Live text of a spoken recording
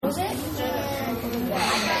Hi,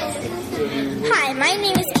 my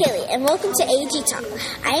name is Kaylee, and welcome to AG Talk.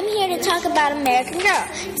 I am here to talk about American Girl.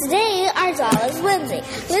 Today, our doll is Lindsay.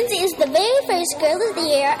 Lindsay is the very first Girl of the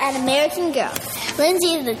Year at American Girl.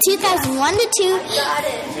 Lindsay is the 2001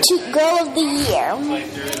 to Girl of the Year.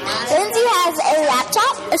 Lindsay has a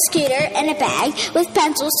laptop, a scooter, and a bag with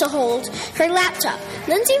pencils to hold her laptop.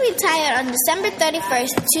 Lindsay retired on December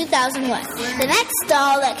 31st, 2001. The next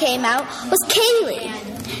doll that came out was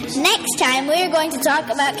Kaylee. Next time, we're going to talk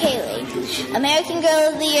about Kaylee, American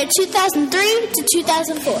Girl of the Year 2003 to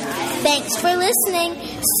 2004. Thanks for listening.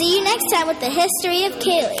 See you next time with the history of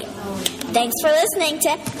Kaylee. Thanks for listening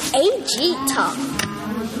to AG Talk.